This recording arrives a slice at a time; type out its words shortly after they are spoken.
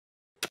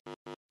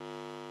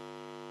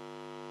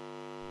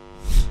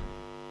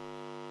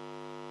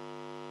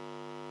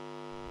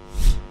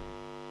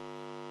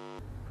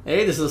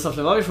Hey, this is Asaf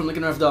from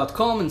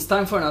LickNRiff.com, and it's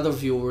time for another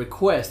viewer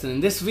request. And in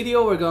this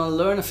video, we're going to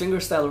learn a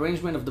fingerstyle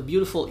arrangement of the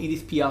beautiful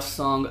Edith Piaf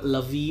song La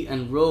Vie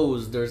en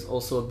Rose. There's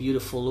also a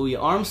beautiful Louis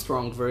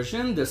Armstrong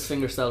version. This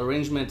fingerstyle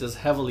arrangement is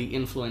heavily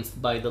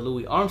influenced by the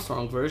Louis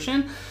Armstrong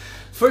version.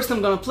 First,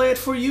 I'm going to play it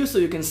for you so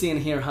you can see and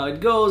hear how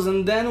it goes,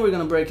 and then we're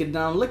going to break it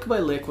down lick by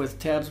lick with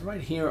tabs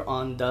right here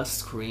on the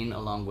screen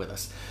along with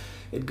us.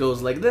 It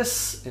goes like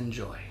this.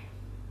 Enjoy.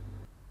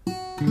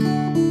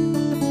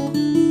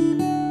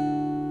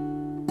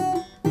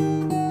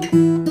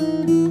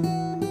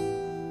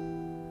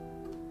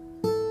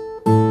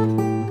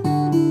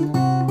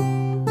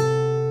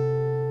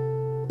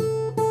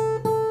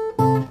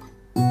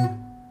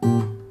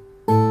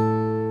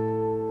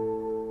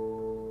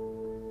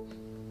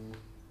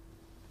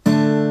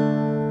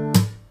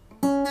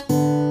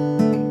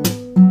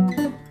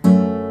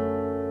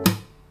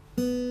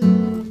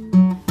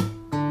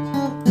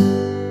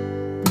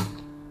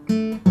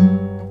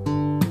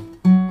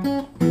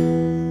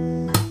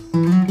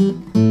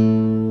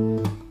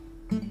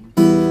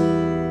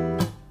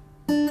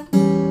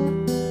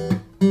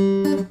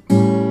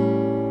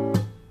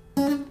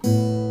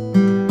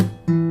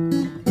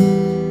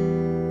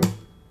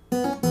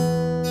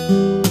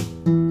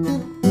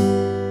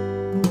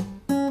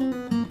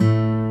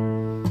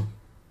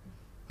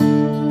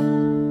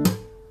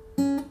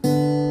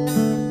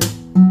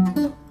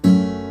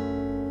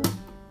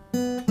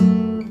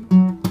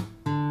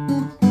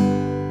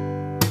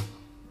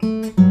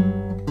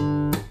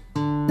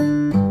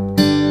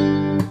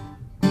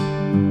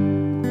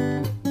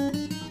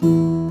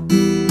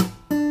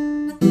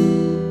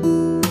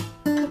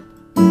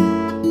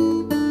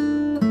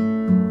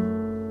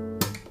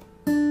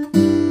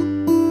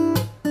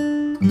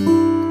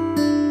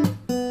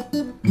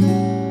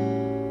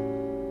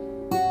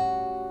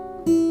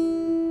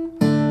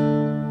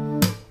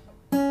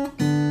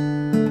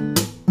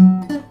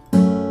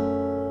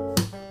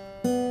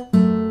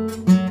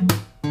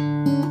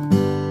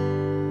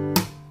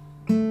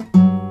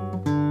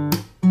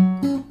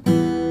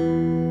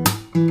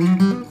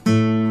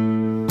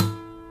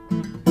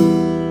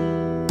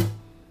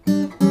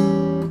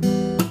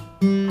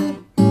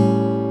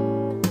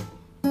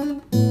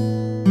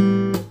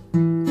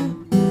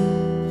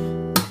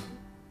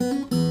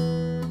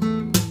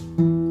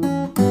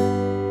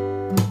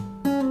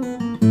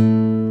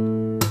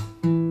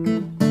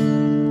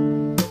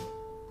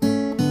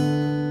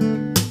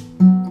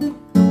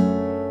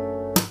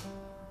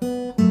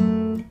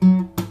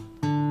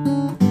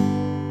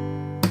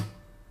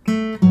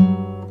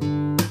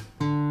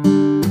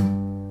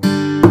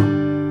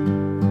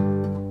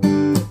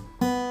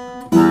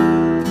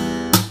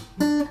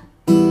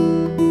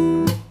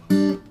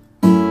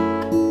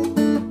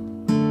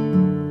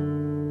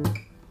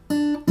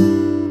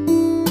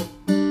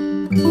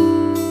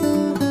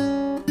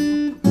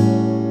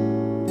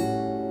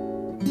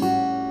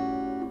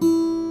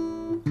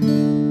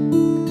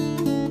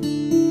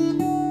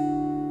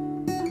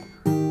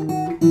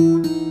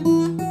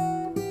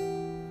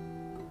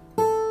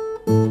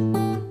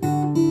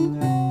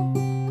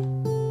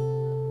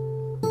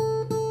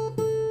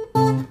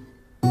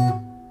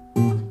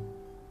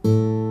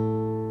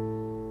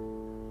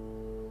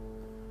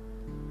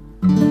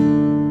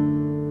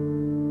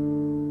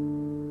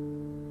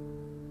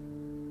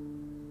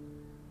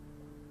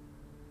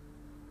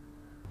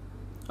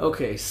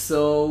 Okay,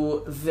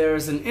 so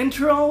there's an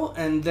intro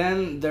and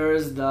then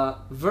there's the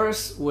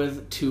verse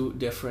with two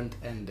different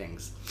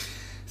endings.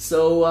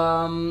 So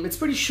it's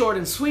pretty short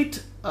and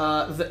sweet.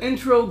 The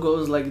intro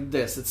goes like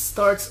this. It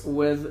starts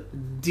with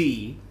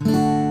D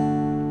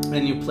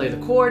and you play the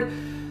chord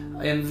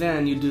and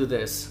then you do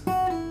this.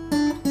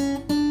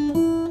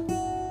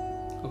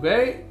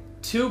 Okay,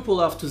 2 pull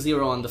off to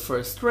 0 on the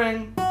first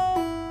string,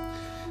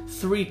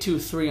 3 2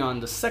 3 on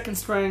the second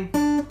string,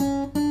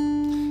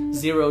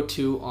 0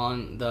 2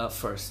 on the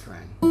first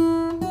string.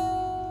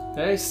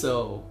 Okay,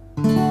 so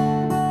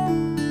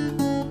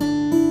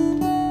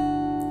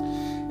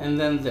and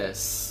then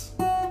this.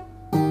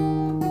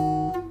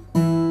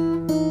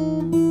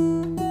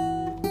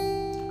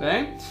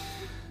 Okay,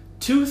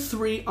 2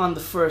 3 on the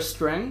first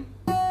string,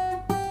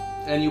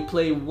 and you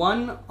play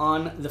 1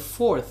 on the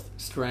fourth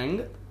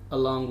string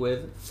along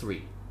with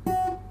 3.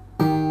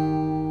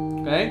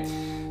 Okay,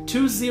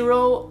 2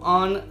 0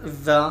 on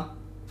the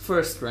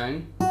first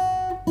string,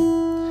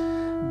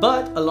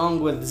 but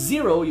along with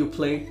 0 you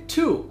play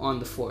 2 on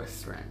the fourth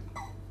string.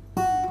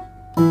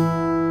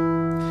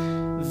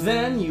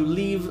 Then you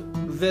leave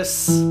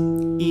this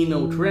E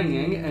note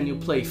ringing and you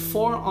play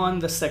 4 on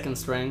the second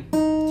string,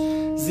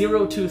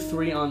 0 2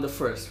 3 on the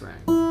first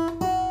string.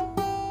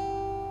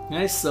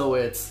 Okay, so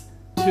it's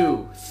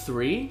 2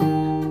 3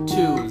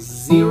 2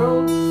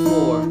 0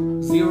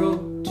 4 0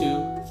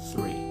 2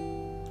 3.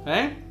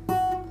 Okay?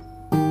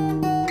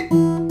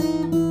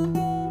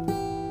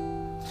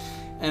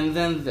 And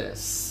then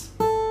this.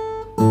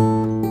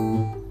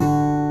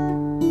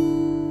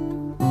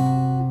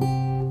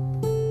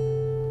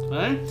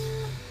 Okay?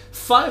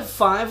 5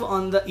 5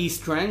 on the E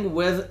string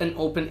with an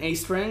open A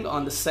string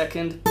on the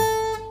second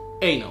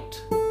A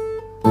note.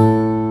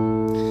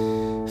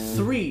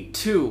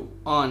 3-2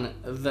 on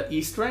the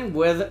E string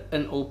with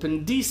an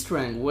open D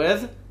string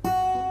with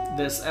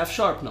this F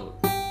sharp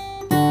note.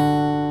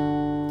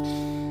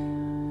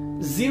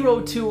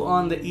 0-2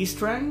 on the E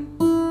string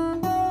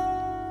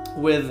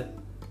with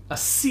a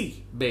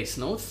C bass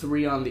note,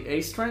 3 on the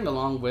A string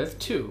along with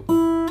 2.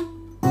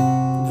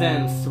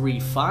 Then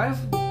 3-5.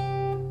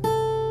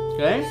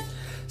 Okay?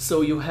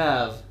 So you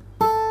have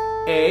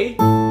A,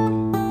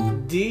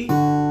 D,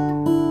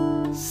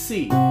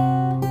 C.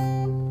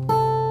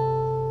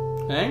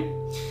 Okay?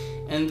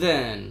 And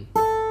then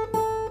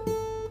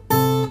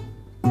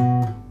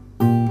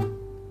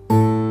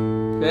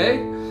okay?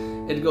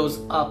 It goes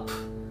up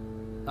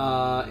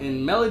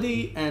in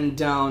melody and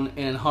down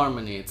in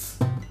harmony. It's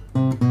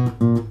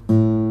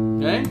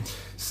okay?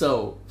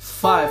 So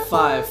 5,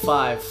 5,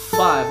 5,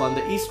 5 on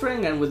the E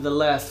string, and with the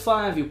last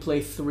 5 you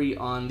play 3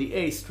 on the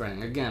A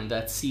string. Again,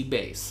 that's C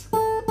bass.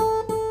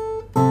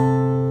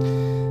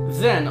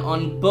 Then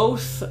on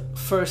both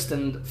first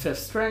and fifth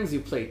strings you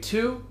play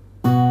 2.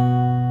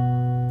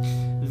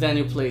 Then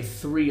you play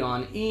 3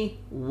 on E,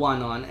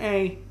 1 on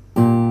A.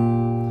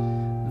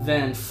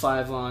 Then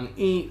 5 on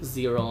E,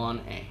 0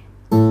 on A.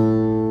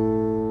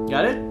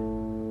 Got it?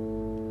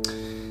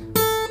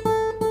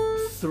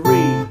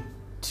 3,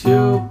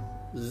 2,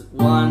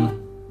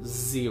 1,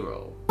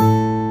 0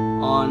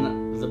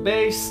 on the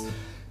bass,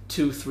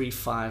 2, 3,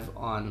 5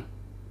 on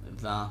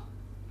the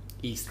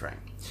E string.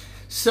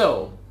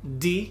 So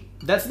D,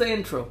 that's the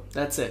intro,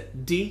 that's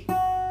it. D.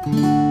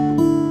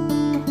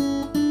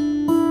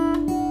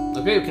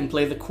 Okay, you can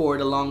play the chord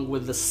along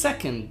with the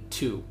second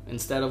 2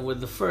 instead of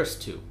with the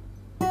first 2.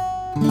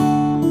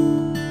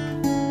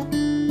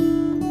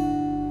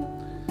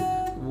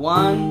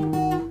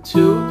 1,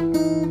 2,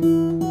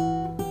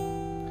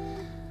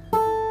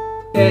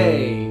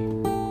 A,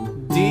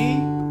 D,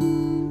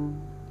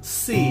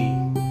 C,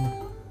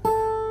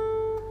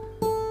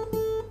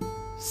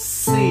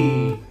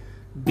 C,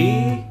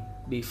 B,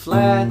 B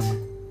flat,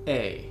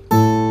 A.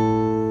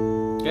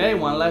 Okay,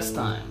 one last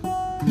time.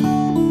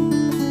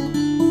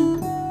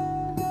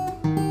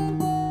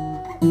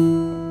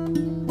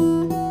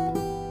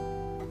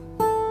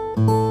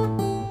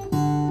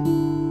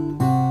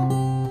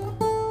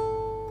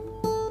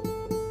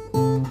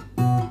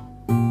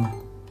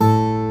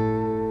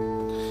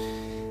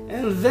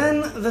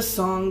 Then the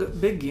song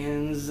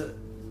begins.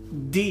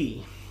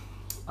 D.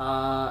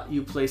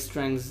 You play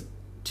strings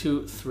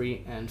 2,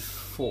 3, and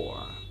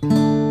 4.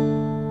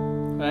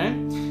 Okay?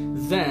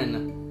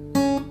 Then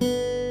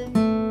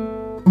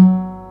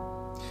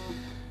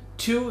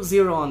 2,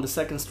 0 on the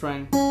second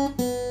string,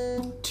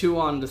 2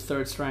 on the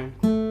third string,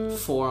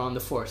 4 on the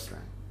fourth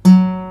string,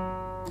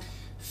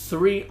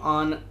 3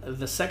 on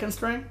the second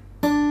string,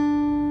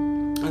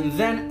 and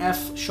then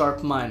F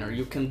sharp minor.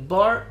 You can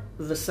bar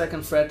the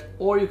second fret,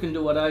 or you can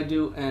do what I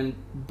do and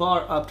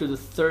bar up to the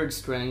third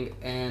string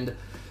and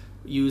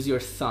use your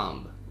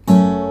thumb.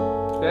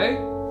 Okay?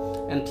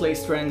 And play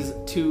strings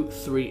 2,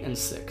 3, and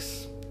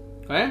 6.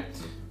 Okay?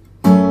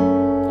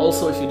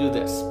 Also, if you do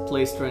this,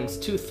 play strings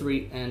 2,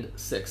 3, and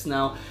 6.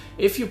 Now,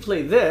 if you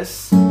play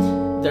this,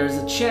 there's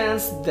a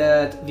chance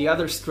that the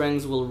other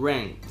strings will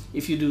ring.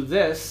 If you do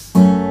this,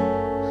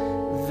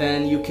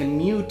 then you can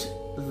mute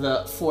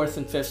the fourth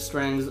and fifth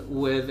strings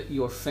with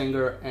your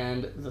finger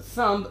and the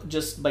thumb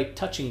just by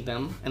touching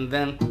them, and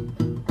then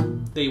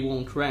they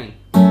won't ring.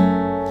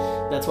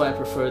 That's why I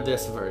prefer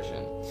this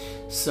version.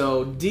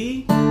 So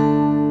D,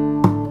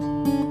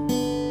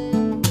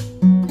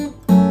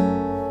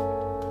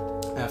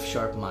 F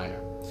sharp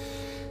minor.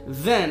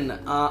 Then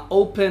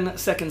open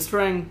second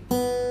string,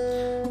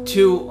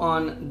 2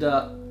 on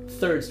the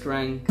third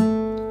string,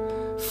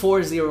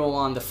 4, 0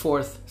 on the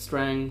fourth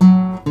string,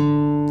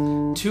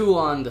 2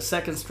 on the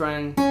second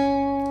string,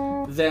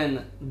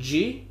 then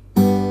G.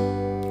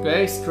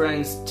 Okay,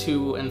 strings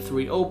 2 and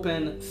 3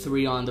 open,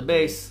 3 on the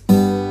bass,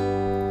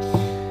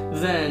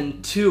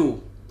 then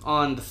 2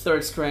 on the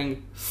third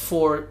string,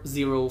 4,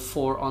 0,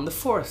 4 on the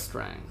fourth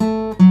string,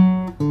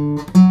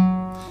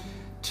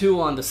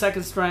 2 on the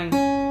second string,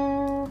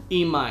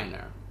 E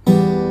minor.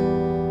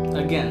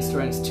 Again,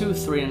 strings 2,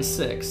 3, and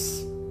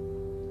 6.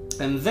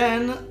 And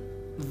then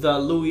the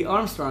Louis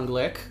Armstrong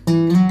lick.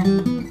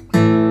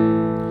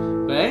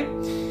 Okay?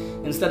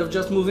 Instead of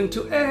just moving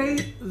to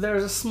A,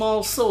 there's a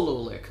small solo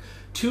lick.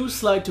 2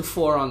 slide to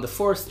 4 on the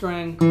fourth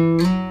string,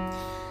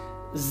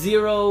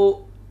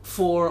 0,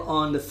 4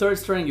 on the third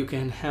string, you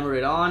can hammer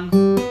it on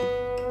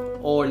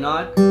or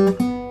not,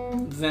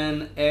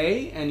 then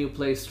A, and you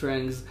play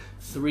strings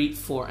 3,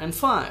 4, and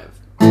 5.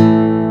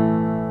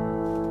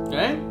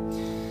 Okay?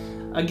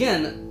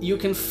 Again, you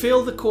can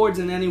fill the chords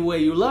in any way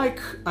you like.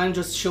 I'm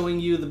just showing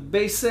you the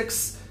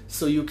basics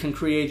so you can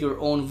create your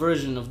own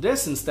version of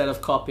this instead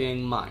of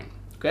copying mine.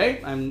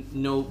 Okay? I'm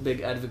no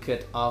big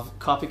advocate of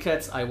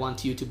copycats. I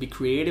want you to be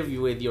creative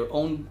with your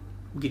own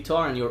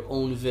guitar and your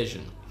own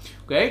vision.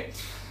 Okay?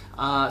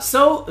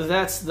 So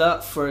that's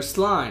the first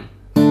line.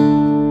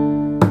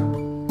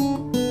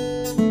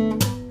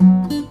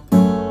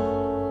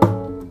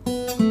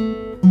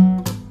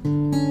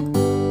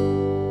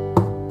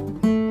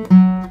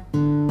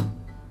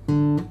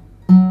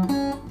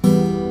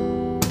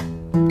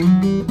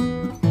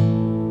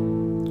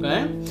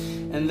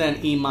 then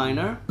E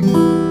minor,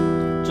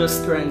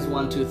 just strings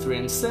 1, 2, 3,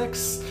 and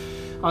 6.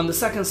 On the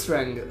second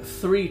string,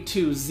 3,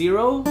 2,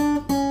 0,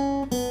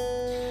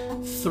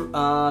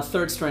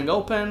 third string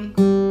open,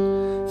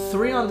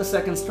 3 on the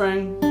second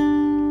string,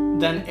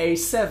 then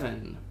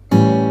A7,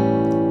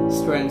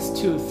 strings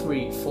 2,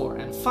 3, 4,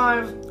 and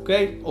 5,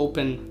 okay,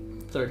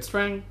 open third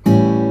string,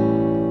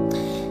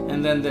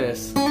 and then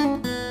this.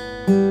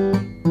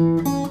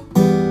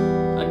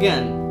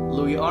 Again,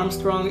 Louis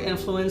Armstrong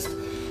influenced,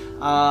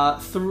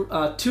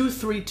 2,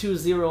 3, 2,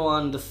 0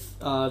 on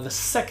the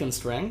second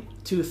string,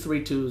 2,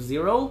 3, 2,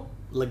 0,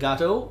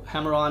 legato,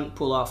 hammer on,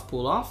 pull off,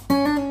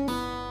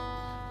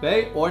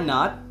 okay, or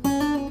not.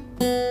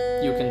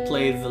 You can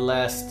play the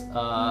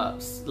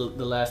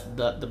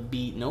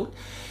B note,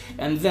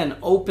 and then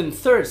open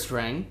third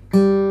string,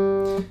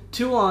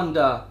 2 on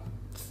the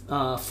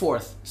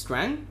fourth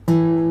string,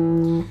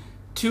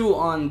 2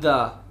 on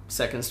the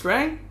second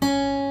string,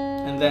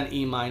 and then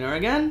E minor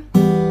again,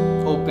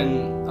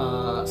 open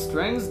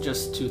strings,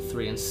 just 2,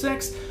 3, and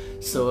 6.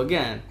 So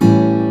again,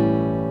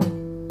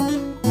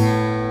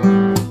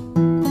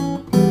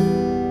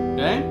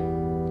 okay,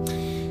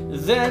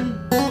 then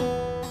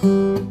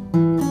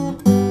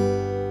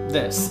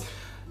this.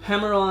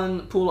 Hammer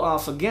on, pull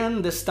off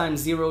again, this time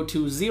 0,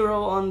 2,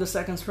 0 on the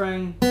second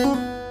string,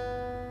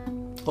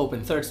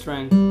 open third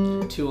string,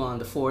 2 on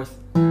the fourth,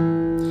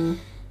 2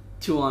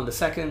 on the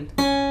second,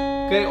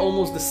 okay,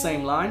 almost the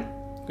same line,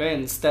 okay,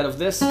 instead of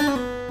this,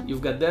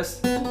 you've got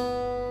this,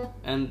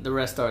 and the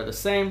rest are the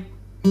same.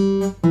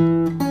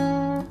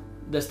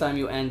 This time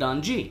you end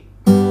on G.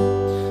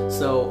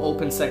 So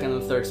open second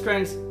and third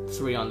strings,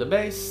 3 on the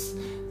bass,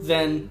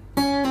 then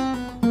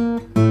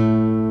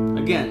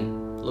again,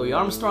 Louis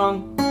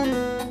Armstrong,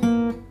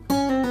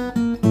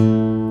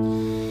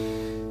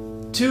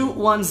 2,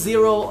 1,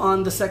 0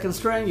 on the second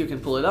string, you can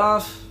pull it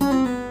off,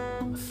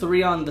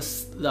 3 on the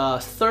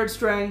third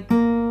string,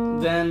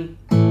 then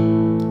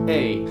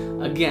A,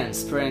 again,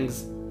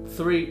 strings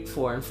 3,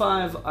 4, and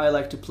 5. I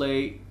like to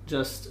play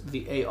just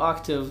the A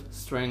octave,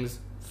 strings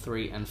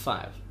 3 and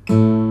 5,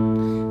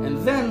 and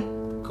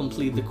then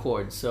complete the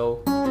chord.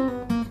 So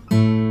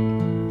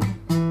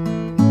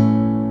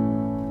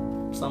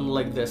something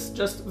like this,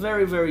 just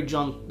very, very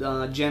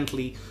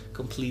gently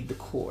complete the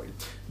chord,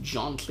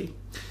 gently.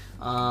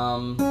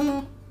 And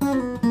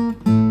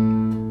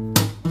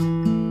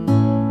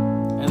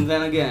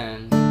then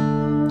again.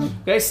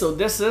 Okay, so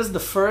this is the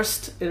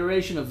first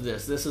iteration of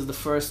this. This is the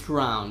first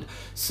round.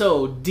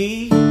 So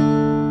D,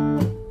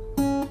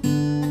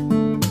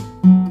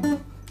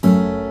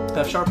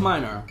 F sharp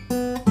minor.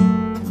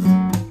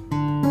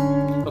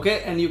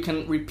 Okay, and you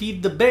can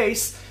repeat the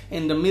bass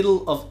in the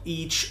middle of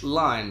each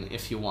line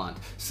if you want.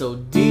 So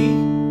D,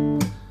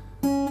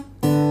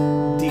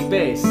 D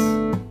bass,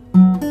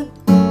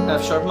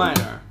 F sharp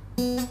minor,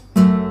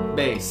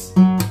 bass,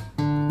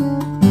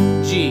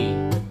 G,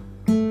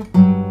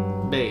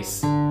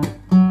 bass,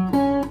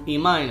 E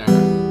minor,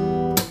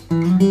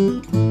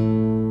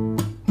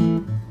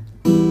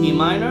 E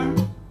minor,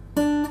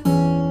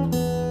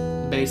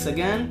 bass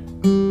again,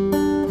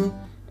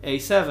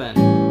 A7,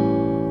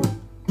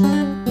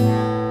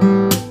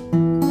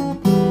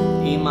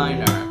 E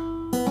minor,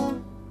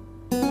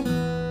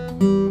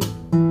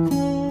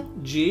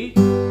 G,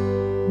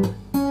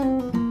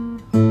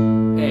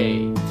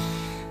 A.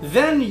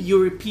 Then you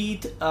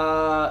repeat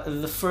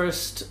the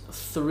first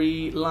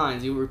 3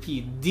 lines. You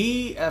repeat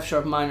D, F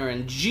sharp minor,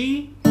 and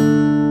G.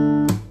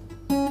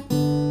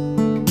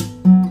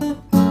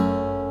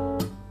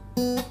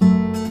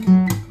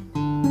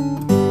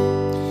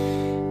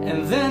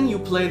 And then you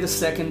play the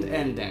second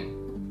ending.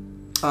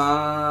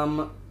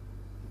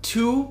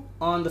 2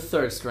 on the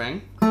third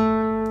string,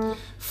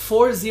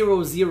 4,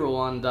 0, 0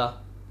 on the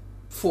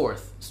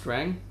fourth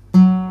string,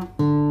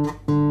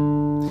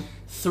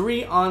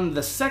 3 on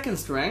the second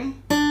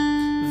string,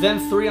 then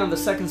 3 on the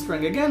second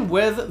string again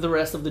with the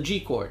rest of the G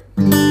chord,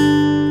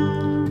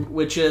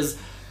 which is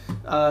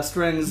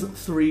strings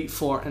 3,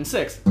 4, and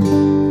 6.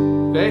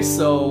 Okay,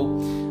 so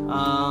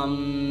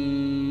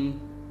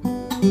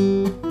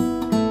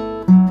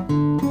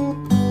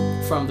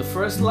from the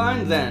first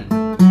line, then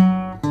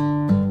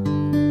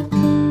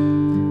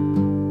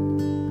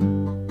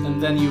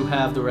you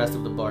have the rest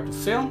of the bar to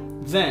fill.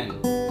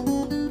 Then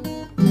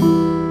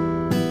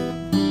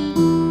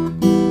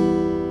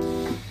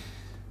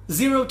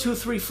 0, 2,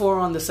 3, 4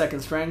 on the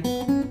second string,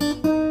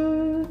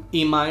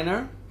 E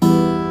minor,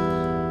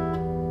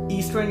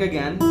 E string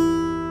again,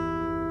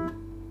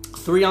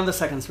 3 on the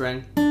second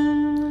string,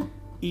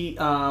 E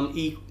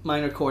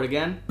minor chord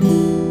again,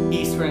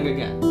 E string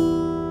again.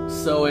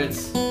 So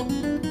it's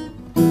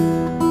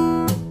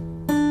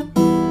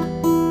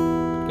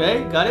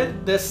okay, got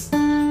it? This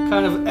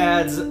kind of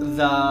adds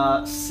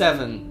the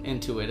 7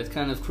 into it. It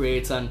kind of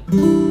creates an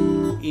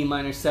E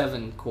minor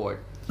 7 chord.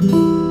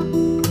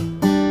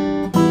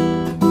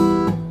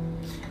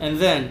 And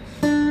then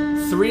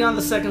 3 on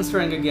the second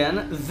string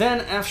again,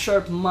 then F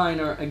sharp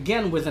minor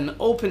again with an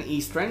open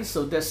E string,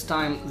 so this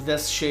time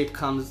this shape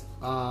comes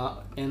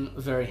in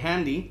very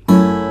handy.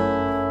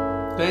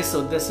 Okay,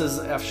 so this is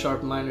F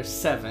sharp minor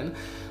 7.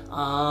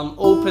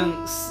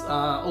 Open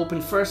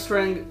first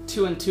string,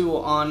 2 and 2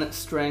 on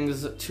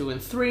strings 2 and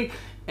 3,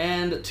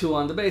 and 2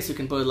 on the bass. You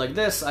can put it like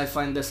this. I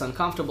find this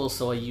uncomfortable,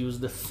 so I use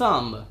the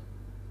thumb.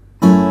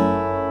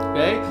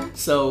 Okay,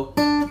 so,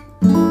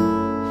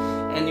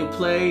 and you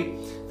play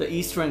the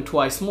E string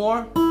twice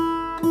more.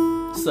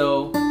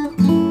 So,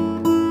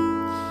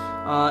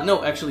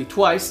 no, actually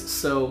twice.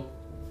 So,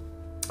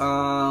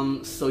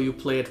 so you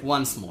play it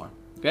once more.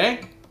 Okay,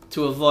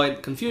 to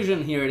avoid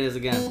confusion, here it is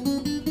again.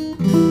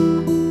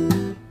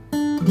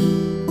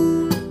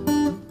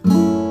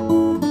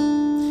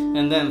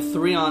 And then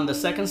 3 on the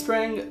second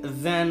string,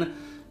 then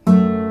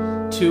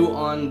 2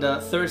 on the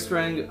third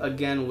string,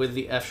 again with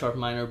the F sharp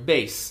minor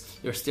bass.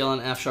 You're still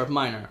on F sharp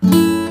minor.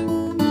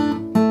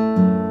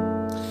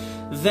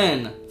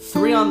 Then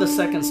 3 on the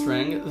second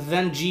string,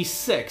 then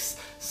G6.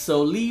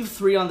 So leave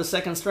 3 on the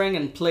second string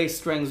and play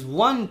strings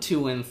 1,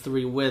 2, and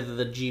 3 with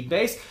the G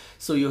bass.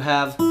 So you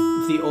have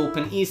the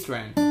open E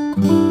string.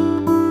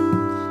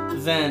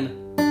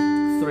 Then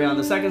 3 on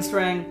the second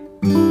string.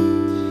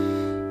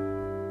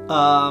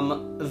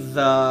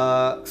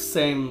 The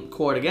same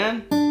chord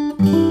again.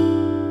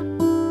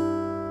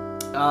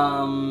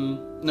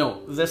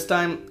 No, this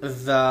time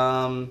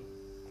the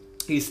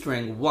E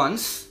string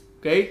once.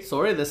 Okay,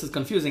 sorry, this is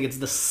confusing. It's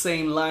the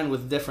same line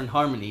with different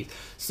harmonies.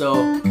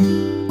 So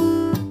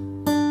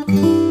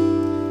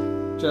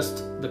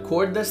just the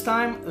chord this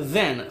time.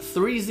 Then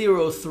 3,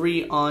 0,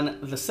 3 on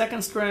the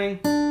second string.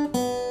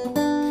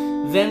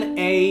 Then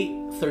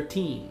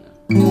A13.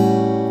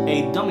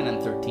 A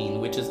dominant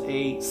 13, which is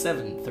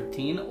A7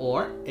 13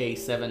 or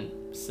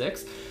A7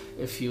 6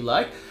 if you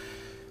like.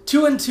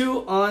 2 and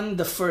 2 on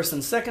the first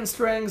and second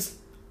strings,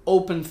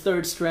 open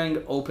third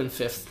string, open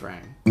fifth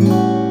string.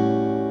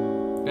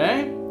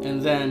 Okay,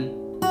 and then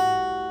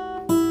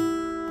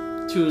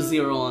 2,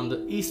 0 on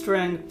the E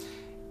string,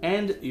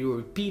 and you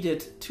repeat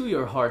it to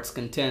your heart's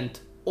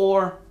content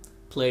or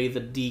play the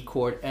D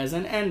chord as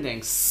an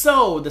ending.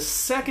 So the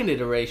second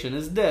iteration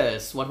is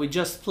this, what we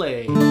just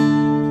played.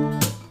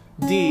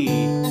 D,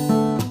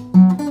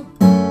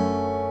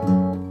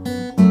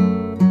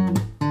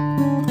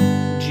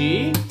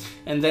 G,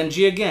 and then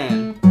G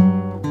again.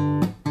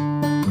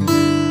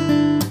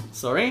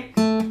 Sorry,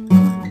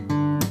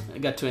 I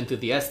got too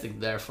enthusiastic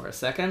there for a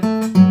second.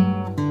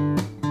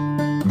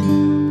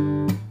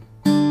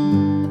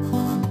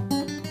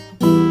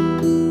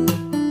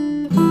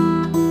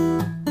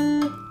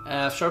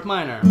 F sharp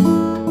minor,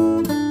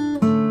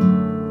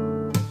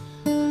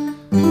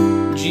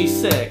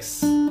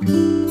 G6,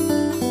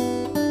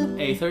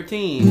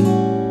 A13,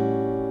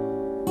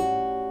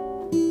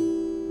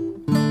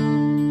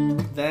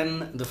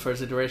 then the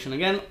first iteration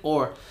again,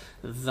 or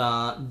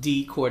the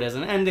D chord as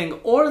an ending,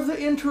 or the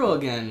intro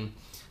again.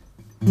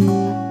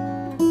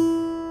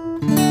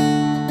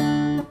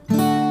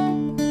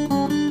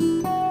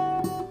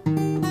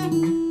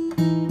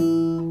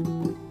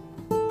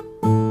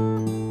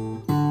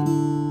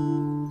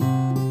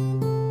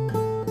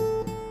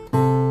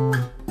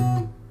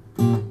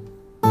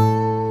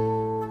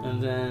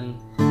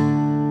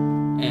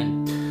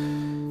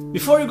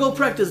 Before you go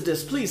practice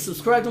this, please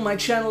subscribe to my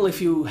channel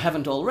if you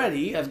haven't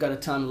already. I've got a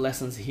ton of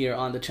lessons here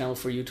on the channel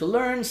for you to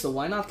learn, so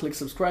why not click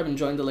subscribe and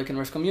join the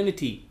LickNRiff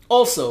community.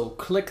 Also,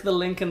 click the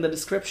link in the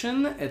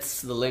description.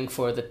 It's the link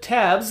for the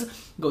tabs.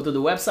 Go to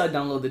the website,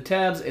 download the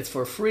tabs. It's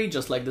for free,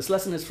 just like this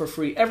lesson is for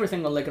free.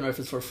 Everything on LickNRiff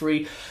is for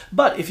free.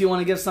 But if you want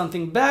to give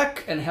something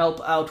back and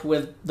help out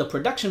with the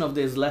production of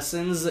these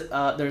lessons,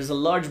 there's a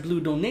large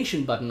blue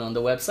donation button on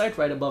the website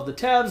right above the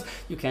tabs.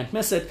 You can't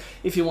miss it.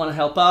 If you want to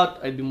help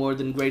out, I'd be more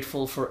than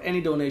grateful for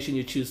any donation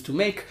you choose to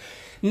make.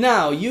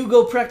 Now, you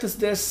go practice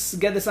this,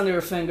 get this under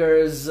your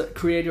fingers,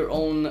 create your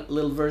own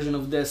little version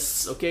of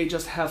this, okay?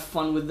 Just have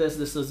fun with this.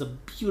 This is a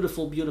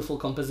beautiful, beautiful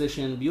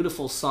composition,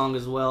 beautiful song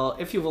as well.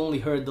 If you've only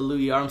heard the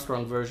Louis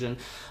Armstrong version,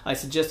 I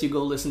suggest you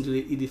go listen to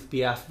the Edith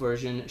Piaf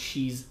version.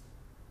 She's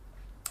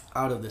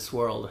out of this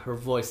world. Her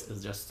voice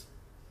is just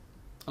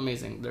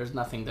amazing. There's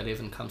nothing that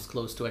even comes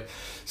close to it.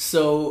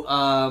 So,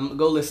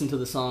 go listen to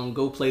the song,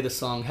 go play the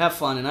song, have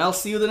fun, and I'll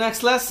see you the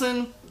next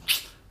lesson.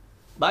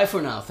 Bye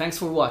for now. Thanks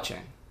for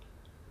watching.